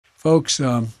Folks,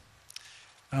 let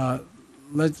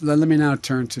me now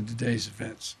turn to today's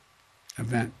event.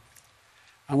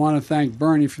 I want to thank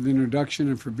Bernie for the introduction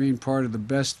and for being part of the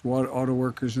best auto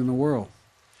workers in the world.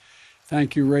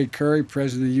 Thank you, Ray Curry,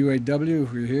 president of UAW.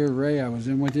 If you're here, Ray, I was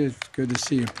in with you. It's good to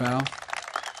see you, pal.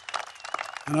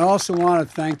 And I also want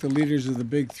to thank the leaders of the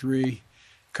big three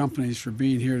companies for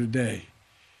being here today.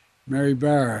 Mary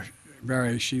Barra,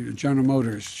 she General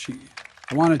Motors.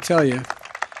 I want to tell you,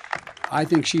 I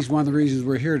think she's one of the reasons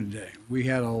we're here today. We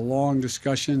had a long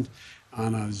discussion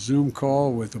on a Zoom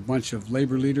call with a bunch of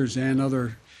labor leaders and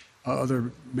other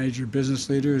major business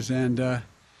leaders, and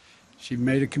she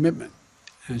made a commitment,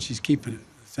 and she's keeping it.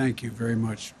 Thank you very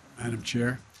much, Madam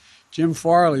Chair. Jim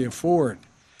Farley of Ford.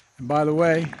 And by the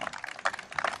way,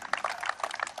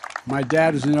 my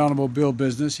dad was in the automobile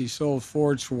business. He sold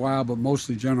Fords for a while, but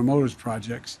mostly General Motors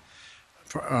products.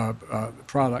 But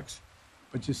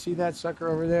you see that sucker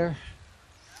over there?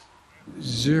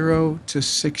 0 to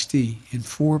 60 in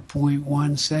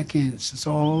 4.1 seconds. It's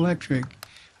all electric.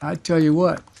 I tell you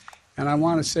what, and I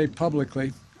want to say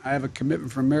publicly, I have a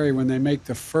commitment from Mary when they make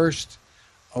the first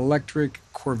electric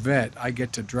Corvette, I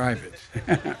get to drive it.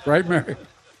 Right, Mary?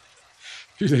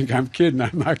 You think I'm kidding?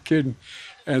 I'm not kidding.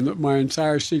 And my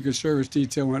entire Secret Service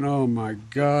detail went, oh my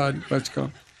God, let's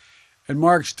go. And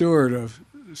Mark Stewart of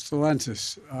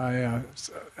Stellantis,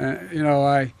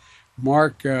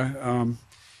 Mark,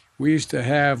 we used to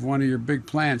have one of your big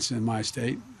plants in my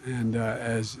state, and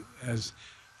as the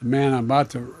man I'm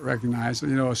about to recognize,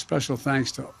 a special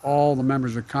thanks to all the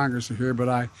members of Congress who are here, but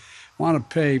I want to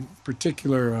pay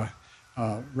particular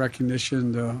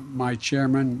recognition to my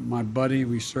chairman, my buddy,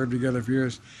 we served together for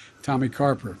years, Tommy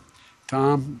Carper.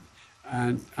 Tom,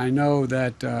 and I know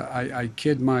that I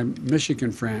kid my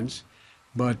Michigan friends,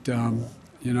 but I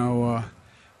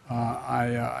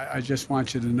just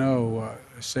want you to know,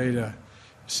 say to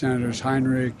Senators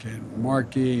Heinrich and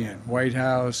Markey and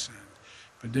Whitehouse and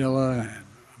Padilla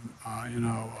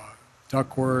and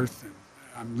Duckworth, and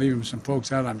I'm leaving some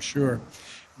folks out, I'm sure,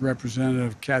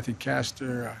 Representative Kathy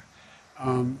Castor,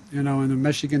 and the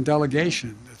Michigan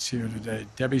delegation that's here today,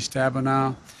 Debbie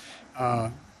Stabenow,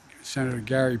 Senator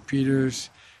Gary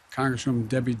Peters, Congresswoman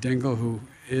Debbie Dingell, who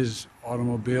is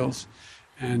automobiles,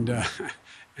 and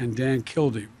Dan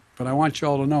Kildee. But I want you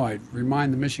all to know, I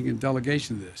remind the Michigan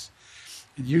delegation of this.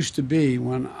 It used to be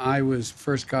when I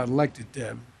first got elected,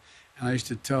 Deb, and I used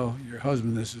to tell your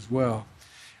husband this as well,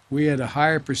 we had a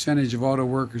higher percentage of auto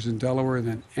workers in Delaware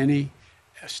than any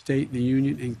state in the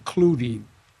union,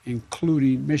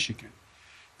 including Michigan.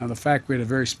 Now, the fact we had a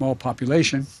very small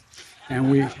population, and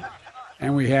we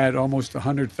had almost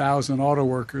 100,000 auto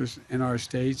workers in our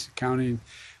states, counting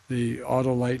the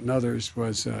Autolite and others,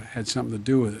 had something to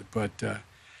do with it. But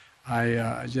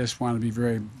I just want to be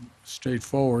very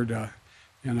straightforward.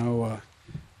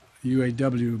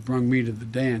 UAW brung me to the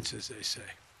dance, as they say.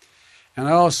 And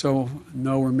I also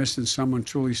know we're missing someone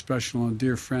truly special and a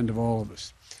dear friend of all of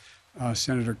us,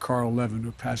 Senator Carl Levin,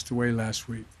 who passed away last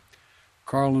week.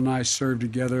 Carl and I served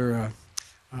together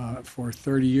for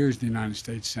 30 years in the United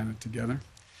States Senate together.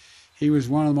 He was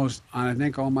one of the most, I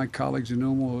think all my colleagues in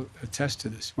Newham will attest to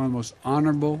this, one of the most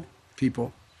honorable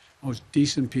people, most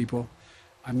decent people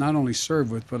I've not only served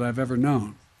with, but I've ever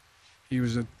known. He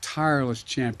was a tireless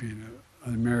champion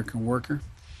of the American worker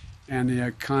and the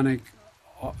iconic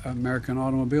American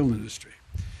automobile industry.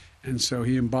 And so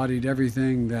he embodied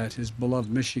everything that his beloved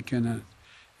Michigan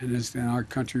and our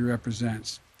country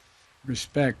represents.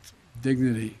 Respect,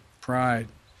 dignity, pride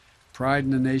in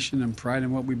the nation and pride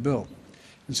in what we built.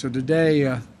 And so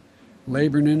today,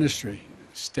 labor and industry,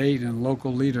 state and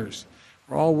local leaders,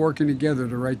 are all working together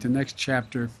to write the next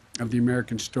chapter of the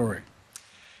American story.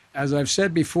 As I've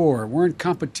said before, we're in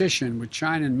competition with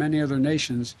China and many other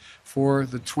nations for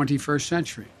the 21st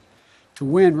century. To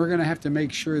win, we're going to have to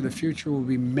make sure the future will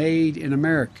be made in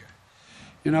America.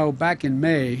 Back in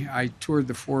May, I toured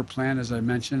the Ford plant, as I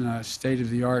mentioned, a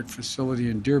state-of-the-art facility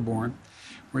in Dearborn,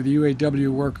 where the UAW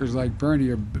workers like Bernie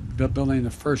are building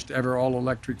the first ever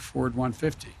all-electric Ford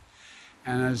 150.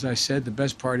 And as I said, the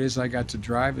best part is I got to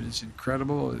drive it. It's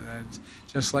incredible, it's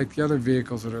just like the other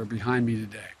vehicles that are behind me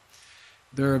today.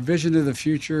 They're a vision of the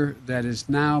future that is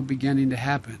now beginning to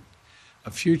happen,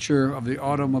 a future of the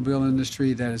automobile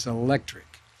industry that is electric.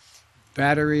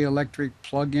 Battery electric,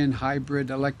 plug-in hybrid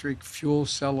electric, fuel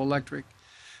cell electric.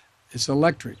 It's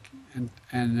electric, and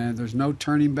there's no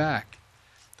turning back.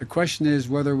 The question is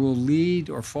whether we'll lead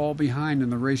or fall behind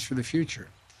in the race for the future.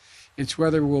 It's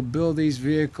whether we'll build these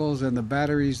vehicles and the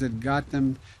batteries that got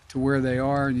them to where they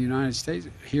are in the United States,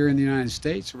 here in the United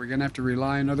States, or we're going to have to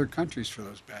rely on other countries for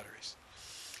those batteries.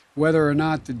 Whether or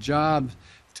not the job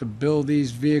to build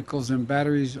these vehicles and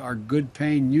batteries are good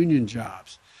paying union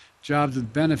jobs, jobs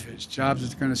with benefits, jobs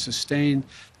that are going to sustain the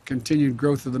continued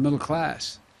growth of the middle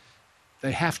class.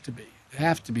 They have to be. They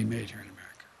have to be made here in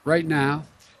America. Right now,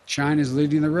 China is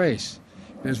leading the race.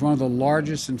 It is one of the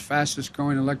largest and fastest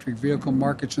growing electric vehicle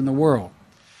markets in the world.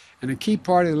 And a key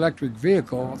part of the electric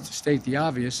vehicle, to state the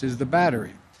obvious, is the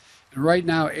battery. And right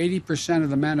now, 80%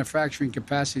 of the manufacturing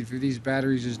capacity for these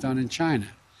batteries is done in China.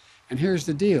 And here's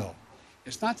the deal.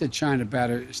 It's not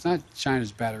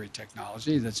China's battery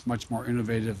technology that's much more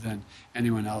innovative than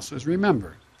anyone else's.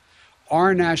 Remember,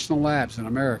 our national labs in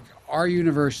America, our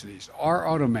universities, our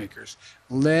automakers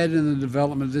led in the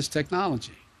development of this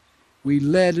technology. We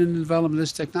led in the development of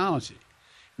this technology.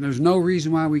 And there's no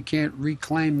reason why we can't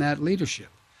reclaim that leadership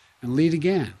and lead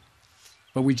again.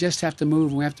 But we just have to move,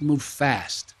 and we have to move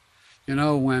fast. You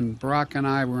know, when Barack and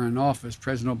I were in office,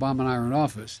 President Obama and I were in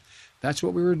office, that's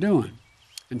what we were doing.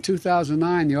 In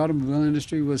 2009, the automobile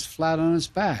industry was flat on its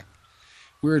back.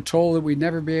 We were told that we'd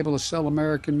never be able to sell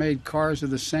American-made cars at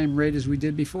the same rate as we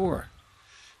did before.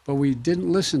 But we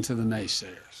didn't listen to the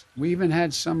naysayers. We even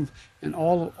had some in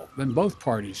both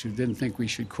parties who didn't think we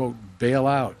should, quote, bail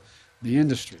out the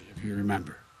industry, if you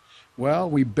remember. Well,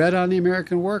 we bet on the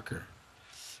American worker,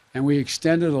 and we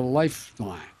extended a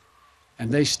lifeline,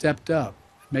 and they stepped up,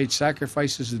 made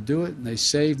sacrifices to do it, and we've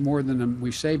saved more than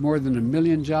 1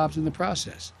 million jobs in the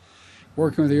process.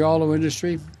 Working with the auto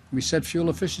industry, we set fuel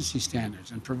efficiency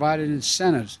standards and provided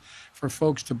incentives for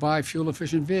folks to buy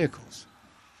fuel-efficient vehicles.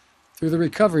 Through the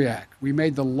Recovery Act, we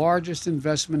made the largest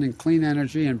investment in clean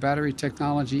energy and battery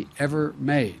technology ever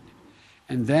made.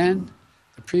 And then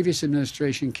the previous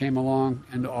administration came along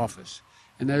into office,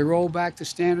 and they rolled back the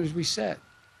standards we set.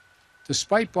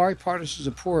 Despite bipartisan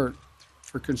support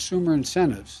for consumer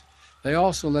incentives, they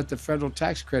also let the federal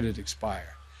tax credit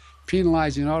expire,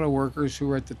 penalizing auto workers who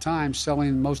were at the time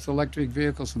selling most electric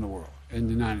vehicles in the world, in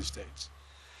the United States.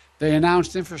 They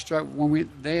announced Infrastructure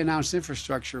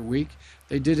Week.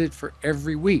 They did it for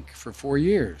every week for 4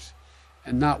 years,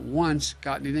 and not once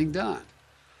got anything done.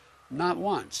 Not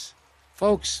once.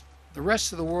 Folks, the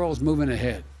rest of the world is moving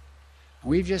ahead.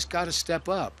 We've just got to step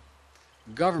up.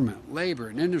 Government, labor,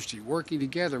 and industry working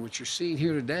together, which you're seeing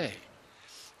here today.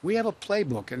 We have a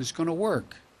playbook, and it's going to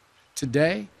work.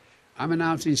 Today, I'm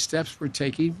announcing steps we're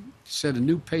taking to set a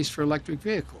new pace for electric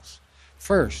vehicles.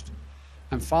 First,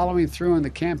 I'm following through on the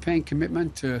campaign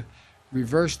commitment to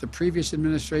reverse the previous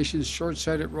administration's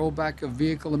short-sighted rollback of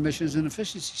vehicle emissions and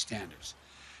efficiency standards.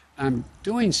 I'm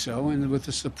doing so with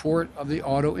the support of the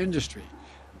auto industry,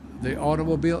 the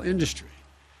automobile industry.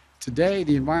 Today,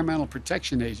 the Environmental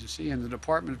Protection Agency and the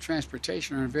Department of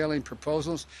Transportation are unveiling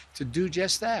proposals to do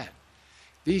just that.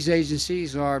 These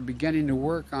agencies are beginning to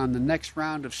work on the next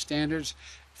round of standards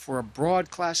for a broad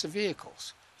class of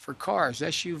vehicles, for cars,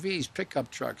 SUVs, pickup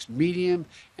trucks, medium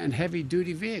and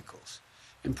heavy-duty vehicles.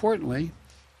 Importantly,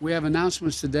 we have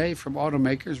announcements today from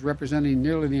automakers representing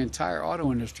nearly the entire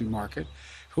auto industry market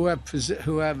who have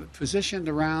positioned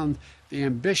around the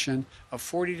ambition of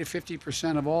 40 to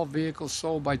 50% of all vehicles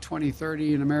sold by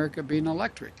 2030 in America being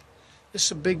electric. This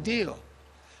is a big deal.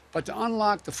 But to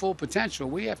unlock the full potential,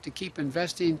 we have to keep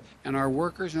investing in our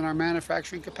workers and our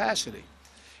manufacturing capacity.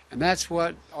 And that's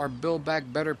what our Build Back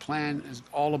Better plan is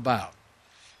all about.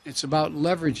 It's about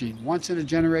leveraging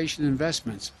once-in-a-generation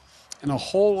investments in a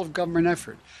whole-of-government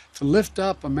effort to lift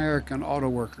up American auto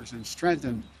workers and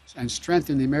strengthen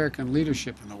the American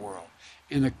leadership in the world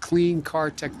in a clean car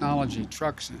technology,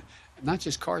 trucks, and not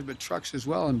just cars, but trucks as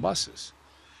well, and buses.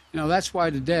 You know, that's why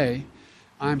today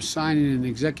I'm signing an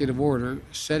executive order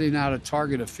setting out a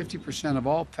target of 50% of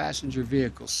all passenger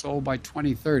vehicles sold by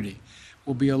 2030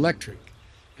 will be electric,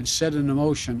 and set in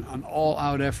motion an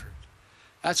all-out effort.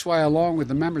 That's why, along with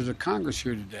the members of Congress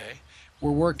here today,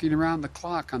 we're working around the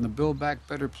clock on the Build Back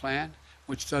Better plan,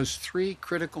 which does 3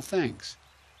 critical things.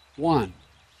 1,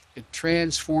 it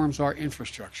transforms our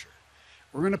infrastructure.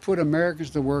 We're going to put Americans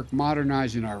to work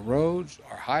modernizing our roads,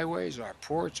 our highways, our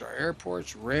ports, our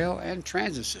airports, rail, and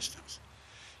transit systems.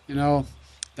 You know,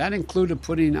 that included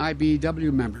putting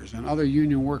IBEW members and other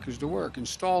union workers to work,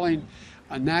 installing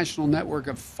a national network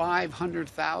of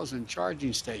 500,000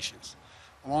 charging stations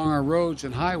along our roads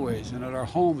and highways and at our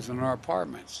homes and our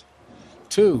apartments.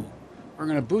 2, we're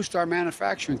going to boost our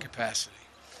manufacturing capacity.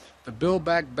 The Build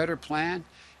Back Better plan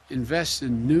invests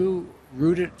in new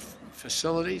and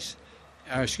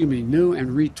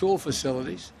retool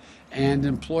facilities and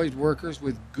employs workers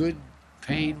with good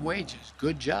paying wages,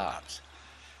 good jobs.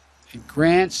 It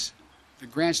grants to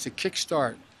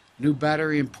kickstart new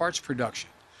battery and parts production,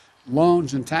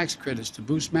 loans and tax credits to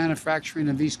boost manufacturing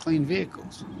of these clean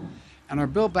vehicles. And our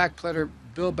Build Back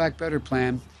Build Back Better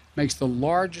plan makes the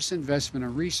largest investment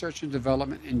in research and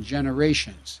development in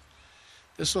generations.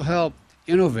 This will help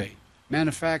innovate,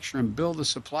 manufacture, and build the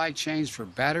supply chains for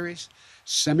batteries,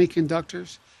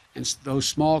 semiconductors, and those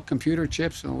small computer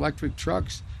chips and electric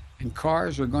trucks and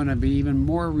cars are going to be even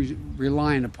more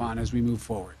reliant upon as we move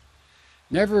forward.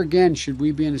 Never again should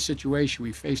we be in a situation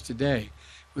we face today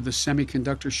with a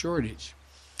semiconductor shortage.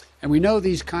 And we know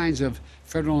these kinds of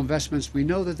federal investments, we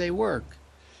know that they work.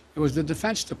 It was the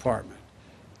Defense Department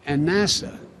and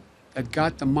NASA that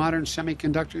got the modern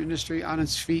semiconductor industry on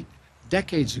its feet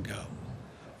decades ago.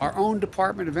 Our own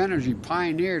Department of Energy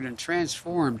pioneered and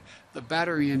transformed the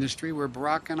battery industry where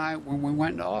Barack and I, when we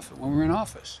were in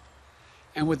office.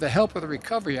 And with the help of the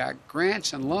Recovery Act,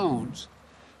 grants and loans,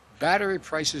 battery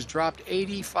prices dropped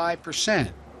 85%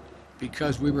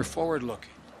 because we were forward-looking.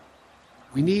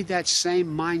 We need that same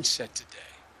mindset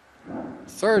today.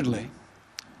 Thirdly,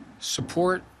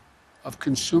 support of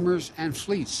consumers and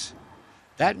fleets.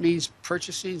 That means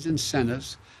purchasing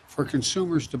incentives for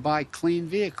consumers to buy clean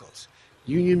vehicles,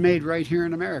 union-made right here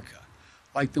in America,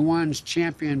 like the ones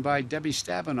championed by Debbie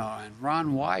Stabenow and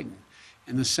Ron Wyden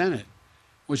in the Senate,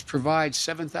 which provides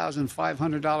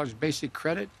 $7,500 basic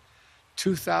credit,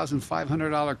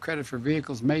 $2,500 credit for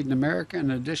vehicles made in America,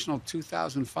 and an additional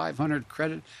 $2,500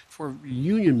 credit for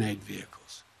union-made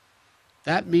vehicles.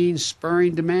 That means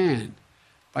spurring demand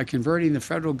by converting the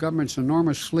federal government's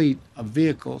enormous fleet of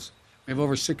vehicles. We have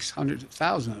over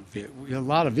 600,000 of vehicles, we have a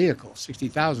lot of vehicles,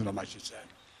 60,000 of them I should say,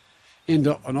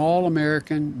 into an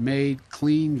all-American made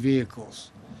clean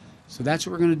vehicles. So that's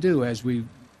what we're going to do as we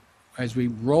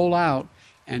roll out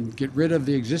and get rid of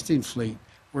the existing fleet.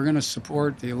 We're going to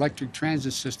support the electric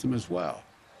transit system as well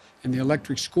and the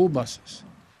electric school buses.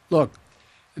 Look,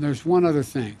 and there's one other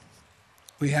thing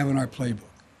we have in our playbook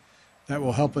that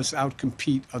will help us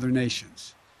outcompete other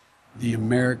nations: the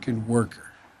American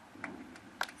worker.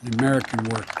 The American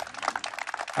worker.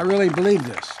 I really believe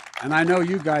this, and I know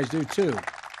you guys do too.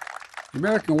 The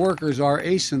American workers are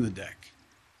ace in the deck.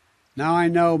 Now I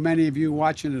know many of you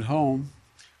watching at home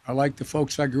are like the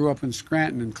folks I grew up in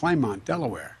Scranton and Claymont,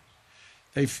 Delaware.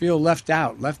 They feel left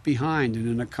out, left behind in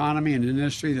an economy and an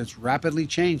industry that's rapidly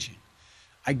changing.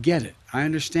 I get it. I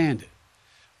understand it.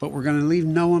 But we're going to leave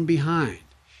no one behind.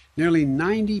 Nearly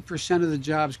 90% of the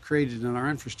jobs created in our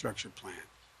infrastructure plan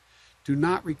do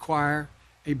not require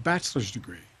a bachelor's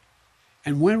degree.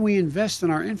 And when we invest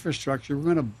in our infrastructure, we're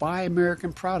going to buy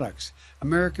American products,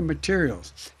 American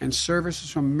materials, and services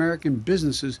from American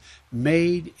businesses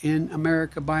made in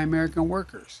America by American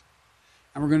workers.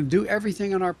 And we're going to do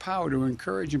everything in our power to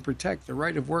encourage and protect the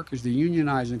right of workers to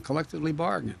unionize and collectively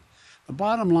bargain. The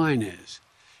bottom line is,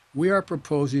 we are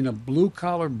proposing a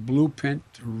blue-collar blueprint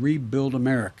to rebuild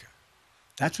America.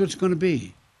 That's what it's going to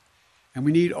be. And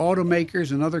we need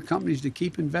automakers and other companies to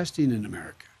keep investing in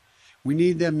America. We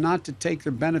need them not to take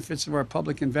the benefits of our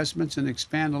public investments and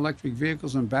expand electric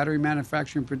vehicles and battery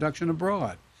manufacturing production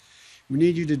abroad. We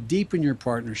need you to deepen your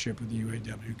partnership with the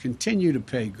UAW, continue to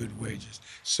pay good wages,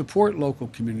 support local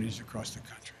communities across the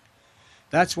country.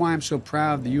 That's why I'm so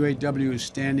proud the UAW is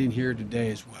standing here today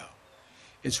as well.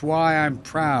 It's why I'm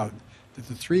proud that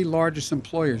the three largest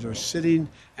employers are sitting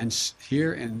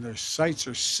here and their sights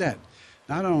are set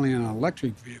not only on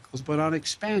electric vehicles, but on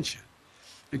expansion.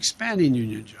 Expanding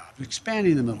union jobs,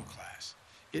 expanding the middle class.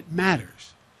 It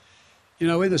matters. You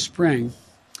know, in the spring,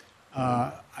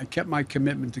 I kept my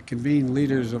commitment to convene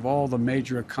leaders of all the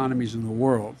major economies in the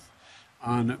world.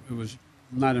 It was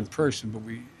not in person, but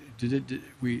we did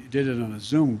it on a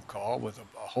Zoom call with a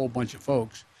whole bunch of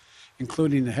folks,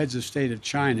 including the heads of state of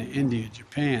China, India,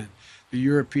 Japan, the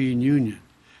European Union,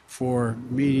 for a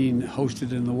meeting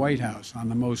hosted in the White House on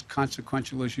the most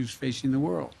consequential issues facing the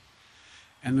world.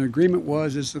 And the agreement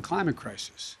is the climate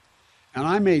crisis. And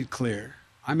I made clear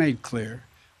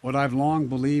what I've long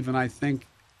believed and I think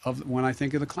of when I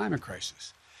think of the climate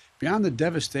crisis. Beyond the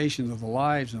devastation of the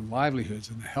lives and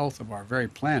livelihoods and the health of our very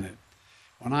planet,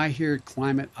 when I hear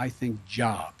climate, I think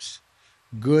jobs,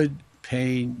 good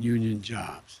paying union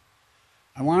jobs.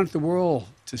 I wanted the world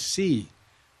to see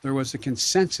there was a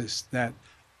consensus that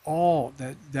we're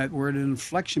at an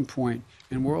inflection point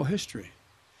in world history.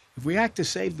 If we act to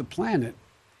save the planet,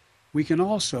 we can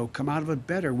also come out of it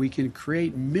better. We can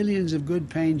create millions of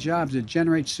good-paying jobs that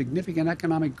generate significant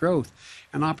economic growth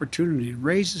and opportunity and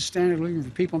raise the standard of living for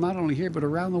people not only here but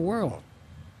around the world.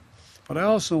 But I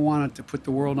also wanted to put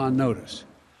the world on notice.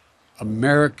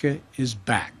 America is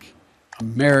back.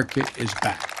 America is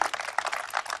back.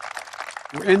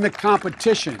 We're in the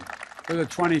competition for the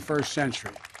 21st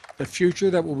century, the future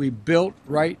that will be built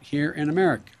right here in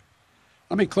America.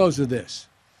 Let me close with this.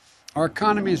 Our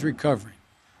economy is recovering.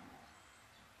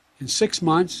 In 6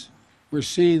 months, we're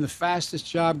seeing the fastest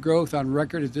job growth on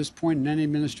record at this point in any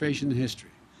administration in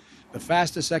history, the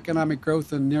fastest economic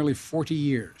growth in nearly 40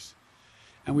 years.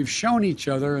 And we've shown each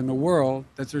other and the world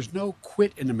that there's no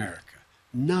quit in America.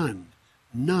 None,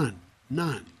 none,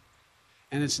 none.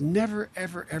 And it's never,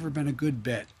 ever, ever been a good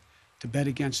bet to bet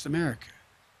against America.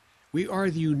 We are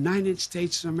the United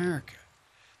States of America.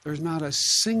 There's not a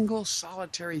single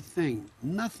solitary thing,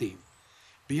 nothing,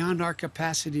 beyond our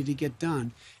capacity to get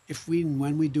done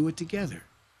when we do it together.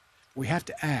 We have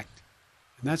to act,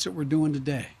 and that's what we're doing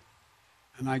today.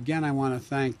 And again, I want to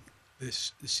thank the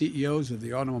CEOs of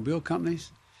the automobile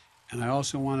companies, and I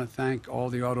also want to thank all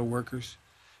the auto workers.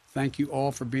 Thank you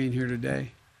all for being here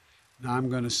today. Now I'm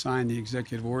going to sign the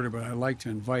executive order, but I'd like to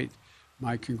invite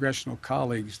my congressional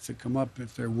colleagues to come up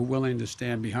if they're willing to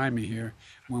stand behind me here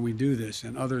when we do this,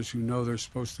 and others who know they're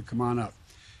supposed to come on up.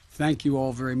 Thank you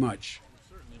all very much.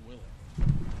 Certainly willing.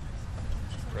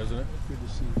 Mr. President. Good to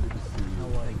see you. Good to see you.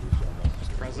 How are you?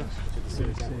 Mr. President. Good to see you.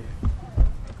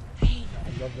 I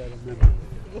love that amendment.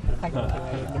 I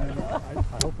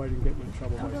hope I didn't get you in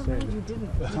trouble by saying it. You didn't.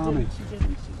 Tommy,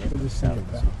 good to see you, pal. Good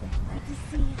to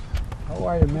see you. How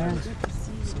are you, man? Good to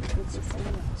see you. Good to see you.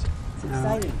 It's Now,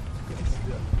 exciting.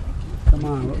 come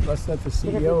on, let's let the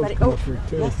CEOs go through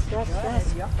too.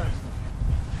 Yes.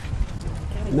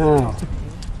 Now,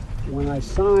 when I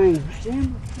sign,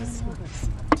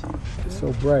 it's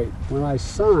so bright. When I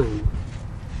sign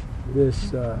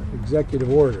this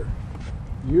executive order,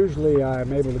 usually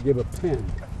I'm able to give a pen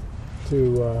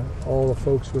to all the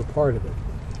folks who are part of it.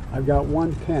 I've got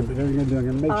one pen, but I'm going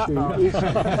to make sure you each.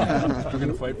 We're going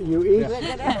to fight. You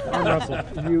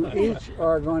each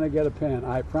are going to get a pen.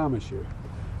 I promise you.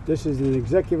 This is an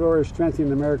executive order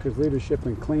strengthening America's leadership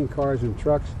in clean cars and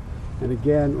trucks. And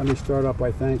again, let me start off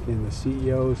by thanking the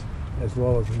CEOs as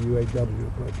well as the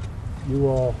UAW. But you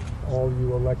all you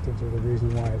electeds are the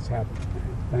reason why it's happening.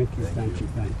 Thank you, thank you,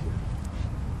 thank you.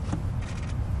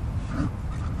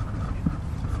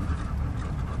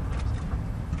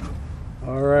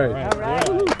 All right. All right.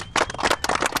 Thank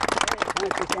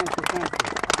you, thank you, thank you.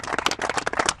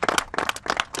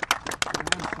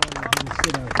 I'm sorry I didn't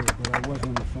sit out here, but I was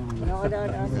on the phone. No.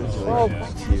 Oh,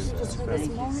 Just heard this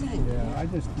morning. Yeah, I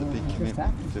just The big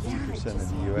commitment, 50% of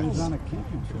the I was U.S. on a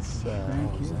campus.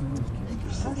 Thank you.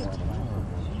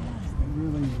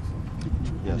 Really,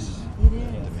 Yes, It is.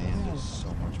 demand is so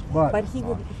much more. but But he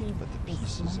But the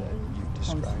pieces that you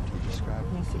described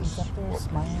He's up there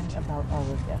smiling about all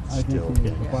of I this.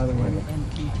 think, by the way, And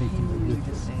continuing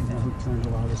to say that. who turned a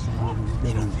lot of this around and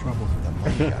get in trouble. The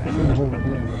money guy. Hold it in.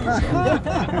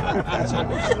 That's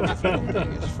always the difficult thing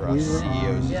is for us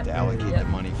CEOs is to allocate the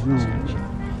money for this country.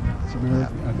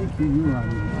 American, I think you were on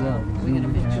it as well.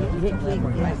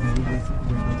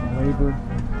 Labor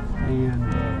and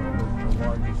was the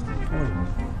largest employer.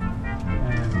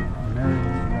 And Mary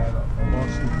had a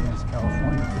lawsuit against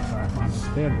California at the time on the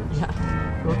standards.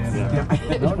 And,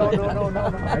 no.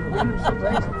 I didn't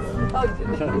surprise it.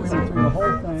 We went through the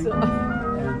whole thing,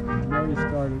 and Mary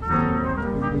started,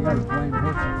 we got to blame her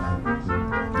for that.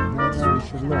 Mary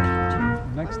said, look,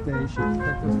 the next day she picked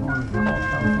up the phone and called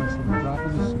California and said, we're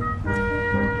dropping the suit.